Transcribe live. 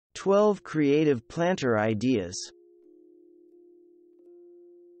12 creative planter ideas.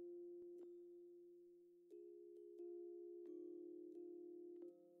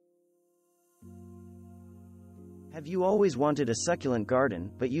 Have you always wanted a succulent garden,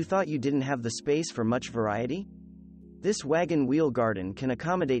 but you thought you didn't have the space for much variety? This Wagon wheel garden can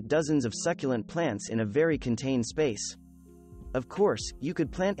accommodate dozens of succulent plants in a very contained space. Of course, you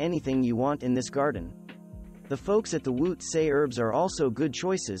could plant anything you want in this garden. The folks at the Woot say herbs are also good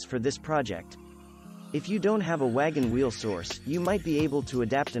choices for this project. If you don't have a Wagon wheel source, you might be able to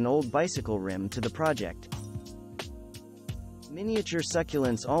adapt an old bicycle rim to the project. Miniature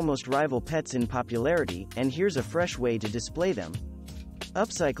succulents almost rival pets in popularity, and here's a fresh way to display them.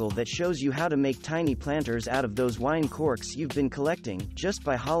 Upcycle that shows you how to make tiny planters out of those wine corks you've been collecting, just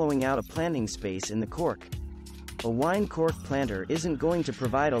by hollowing out a planting space in the cork. A wine cork planter isn't going to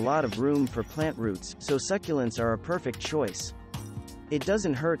provide a lot of room for plant roots, so succulents are a perfect choice. It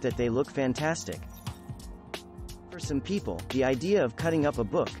doesn't hurt that they look fantastic. For some people, the idea of cutting up a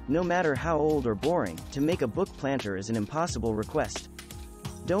book, no matter how old or boring, to make a book planter is an impossible request.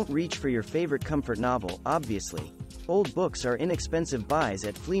 Don't reach for your favorite comfort novel, obviously. Old books are inexpensive buys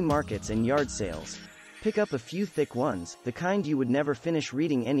at flea markets and yard sales. Pick up a few thick ones, the kind you would never finish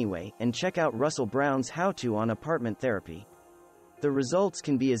reading anyway, and check out Russell Brown's How-To on Apartment Therapy. The results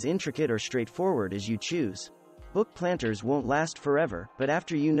can be as intricate or straightforward as you choose. Book planters won't last forever, but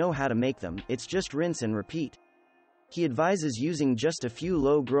after you know how to make them, it's just rinse and repeat. He advises using just a few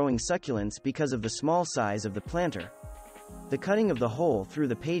low-growing succulents because of the small size of the planter. The cutting of the hole through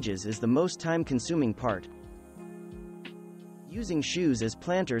the pages is the most time-consuming part. Using shoes as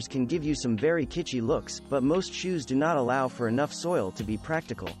planters can give you some very kitschy looks, but most shoes do not allow for enough soil to be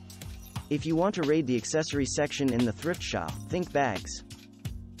practical. If you want to raid the accessory section in the thrift shop, think bags.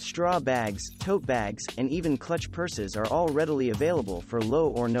 Straw bags, tote bags, and even clutch purses are all readily available for low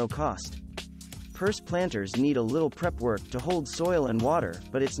or no cost. Purse planters need a little prep work to hold soil and water,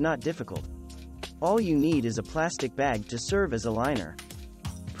 but it's not difficult. All you need is a plastic bag to serve as a liner.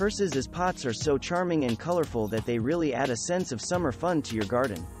 Purses as pots are so charming and colorful that they really add a sense of summer fun to your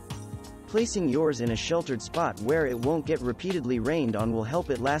garden. Placing yours in a sheltered spot where it won't get repeatedly rained on will help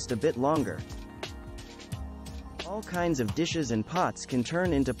it last a bit longer. All kinds of dishes and pots can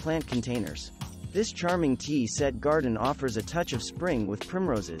turn into plant containers. This charming tea set garden offers a touch of spring with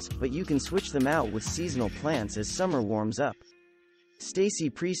primroses, but you can switch them out with seasonal plants as summer warms up. Stacy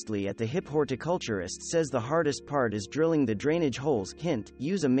Priestley at the Hip Horticulturist says the hardest part is drilling the drainage holes. Hint: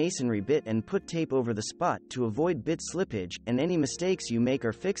 use a masonry bit and put tape over the spot to avoid bit slippage, and any mistakes you make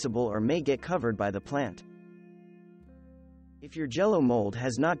are fixable or may get covered by the plant. If your Jello mold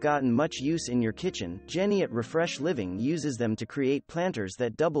has not gotten much use in your kitchen, Jenny at Refresh Living uses them to create planters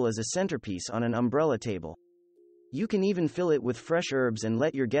that double as a centerpiece on an umbrella table. You can even fill it with fresh herbs and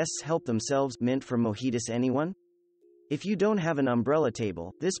let your guests help themselves. Mint for mojitos, anyone? If you don't have an umbrella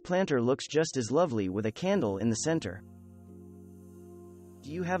table, this planter looks just as lovely with a candle in the center. Do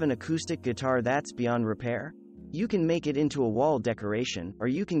you have an acoustic guitar that's beyond repair? You can make it into a wall decoration, or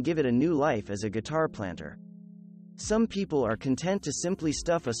you can give it a new life as a guitar planter. Some people are content to simply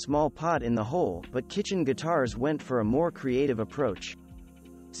stuff a small pot in the hole, but kitchen guitars went for a more creative approach.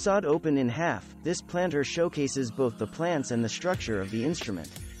 Sawed open in half, this planter showcases both the plants and the structure of the instrument.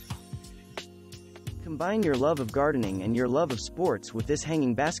 Combine your love of gardening and your love of sports with this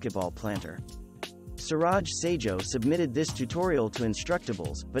hanging basketball planter. Suraj Sajo submitted this tutorial to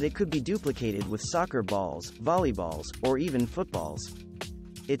Instructables, but it could be duplicated with soccer balls, volleyballs, or even footballs.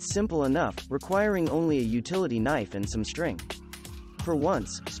 It's simple enough, requiring only a utility knife and some string. For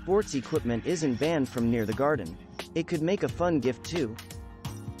once, sports equipment isn't banned from near the garden. It could make a fun gift too.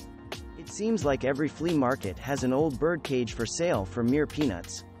 It seems like every flea market has an old bird cage for sale for mere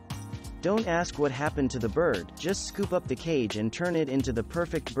peanuts. Don't ask what happened to the bird, just scoop up the cage and turn it into the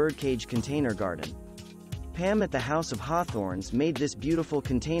perfect birdcage container garden. Pam at the House of Hawthorns made this beautiful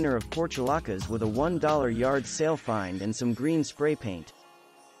container of portulacas with a $1 yard sale find and some green spray paint.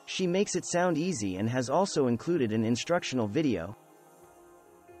 She makes it sound easy and has also included an instructional video.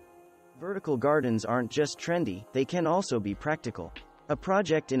 Vertical gardens aren't just trendy, they can also be practical. A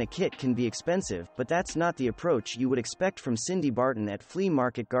project in a kit can be expensive, but that's not the approach you would expect from Cindy Barton at Flea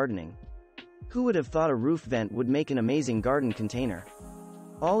Market Gardening. Who would have thought a roof vent would make an amazing garden container?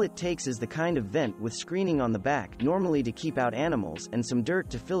 All it takes is the kind of vent with screening on the back, normally to keep out animals, and some dirt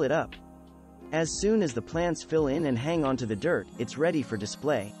to fill it up. As soon as the plants fill in and hang onto the dirt, it's ready for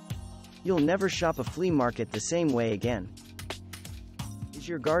display. You'll never shop a flea market the same way again. Is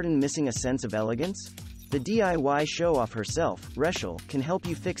your garden missing a sense of elegance? The DIY show-off herself, Rachel, can help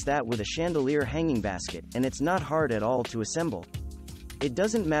you fix that with a chandelier hanging basket, and it's not hard at all to assemble. It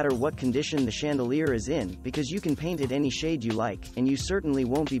doesn't matter what condition the chandelier is in, because you can paint it any shade you like, and you certainly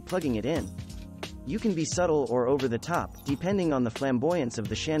won't be plugging it in. You can be subtle or over the top, depending on the flamboyance of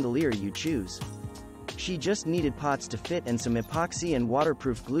the chandelier you choose. She just needed pots to fit and some epoxy and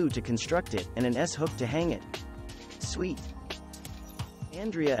waterproof glue to construct it, and an S-hook to hang it. Sweet.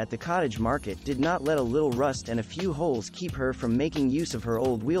 Andrea at the cottage market did not let a little rust and a few holes keep her from making use of her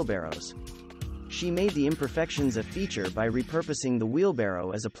old wheelbarrows. She made the imperfections a feature by repurposing the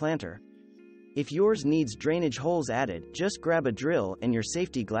wheelbarrow as a planter. If yours needs drainage holes added, just grab a drill and your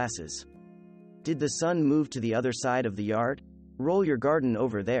safety glasses. Did the sun move to the other side of the yard? Roll your garden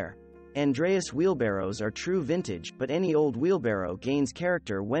over there. Andrea's wheelbarrows are true vintage, but any old wheelbarrow gains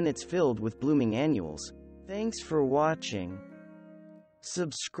character when it's filled with blooming annuals. Thanks for watching.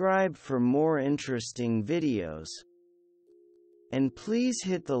 Subscribe for more interesting videos. And please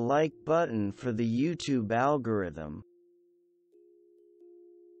hit the like button for the YouTube algorithm.